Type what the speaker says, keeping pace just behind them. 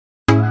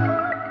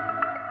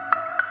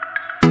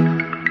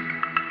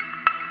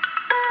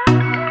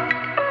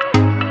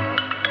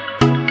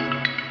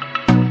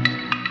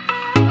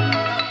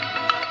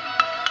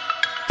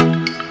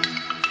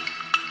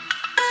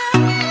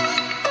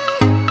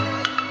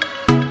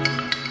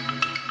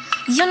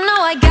You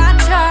know I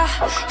gotcha,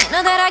 you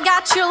know that I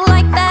got you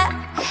like that.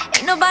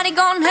 Ain't nobody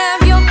gonna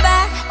have your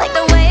back like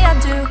the way I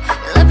do.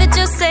 You love it,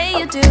 just say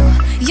you do.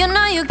 You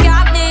know you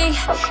got me.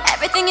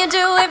 Everything you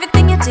do,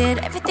 everything you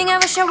did, everything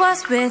I wish I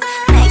was with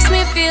makes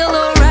me feel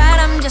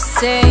alright, I'm just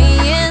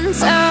saying.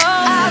 So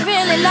I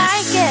really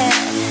like it.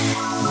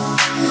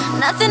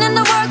 Nothing in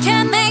the world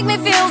can make me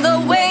feel the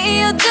way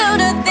you do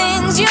the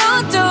things you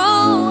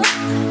do.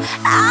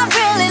 I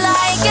really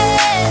like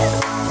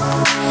it.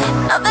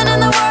 Nothing in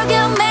the world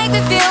can make me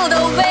feel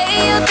the way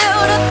you do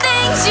the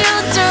things you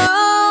do.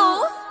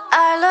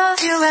 I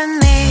love you and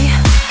me,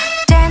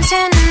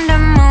 dancing in the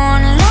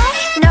moonlight,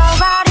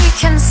 nobody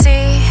can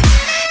see.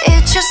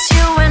 It's just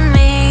you and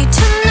me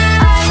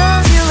tonight. I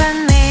love you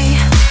and me,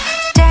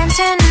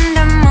 dancing in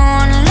the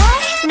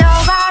moonlight,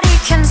 nobody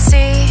can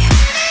see.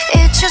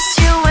 It's just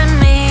you and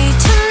me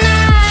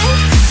tonight.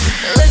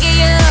 Look at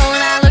you,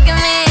 now look at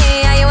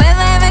me. Are you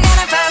ever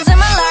gonna find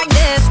someone like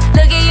this?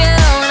 Look at you,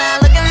 now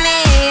look at me.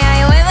 Are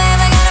you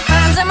ever gonna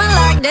find someone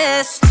like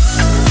this?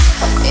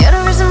 You're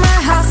the reason my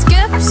heart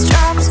skips,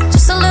 drops.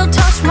 Just a little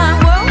touch, my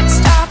world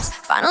stops.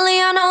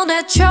 Finally I know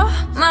that you're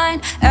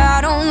mine.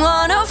 I don't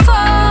wanna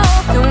fall,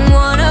 don't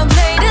wanna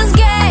play this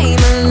game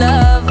of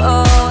love.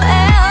 Oh,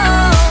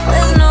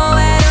 there's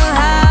nowhere to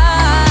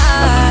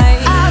hide.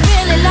 I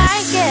really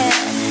like it.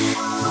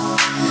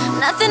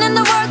 Nothing in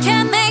the world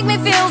can make me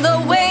feel the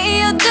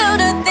way you do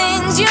the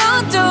things you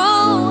do.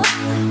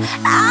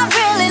 I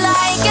really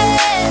like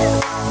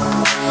it.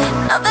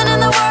 Nothing in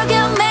the world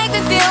can make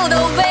me feel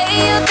the way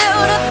you do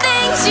the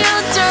things you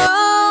do.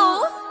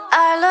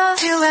 I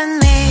love you and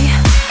me,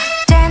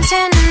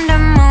 dancing in the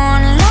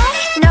moonlight,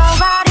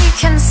 nobody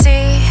can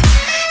see.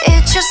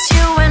 It's just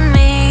you and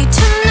me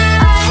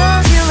tonight. I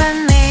love you and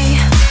me,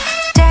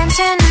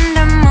 dancing in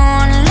the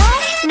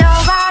moonlight,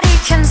 nobody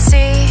can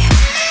see.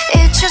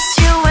 It's just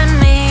you and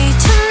me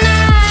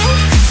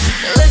tonight.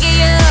 Look at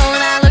you,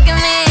 now look at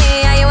me.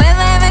 Are you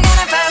ever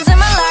gonna find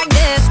someone like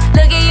this?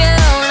 Look at you,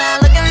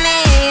 now look at me.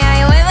 Are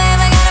you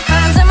ever gonna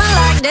find someone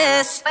like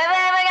this?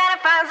 Ever gonna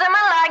find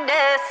someone like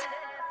this?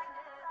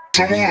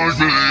 I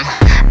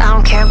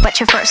don't care about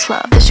your first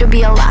love, this should be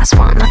your last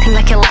one. Nothing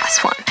like your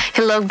last one.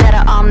 You look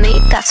better on me,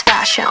 that's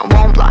fashion.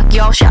 Won't block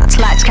your shots,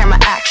 lights, camera,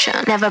 action.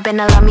 Never been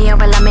a love me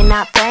or a love me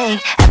not thing.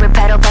 Every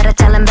pedal better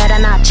tell him better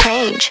not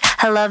change.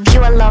 I love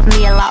you, I love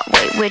me a lot.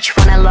 Wait, which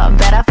one I love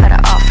better? Better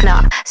off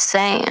not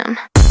saying.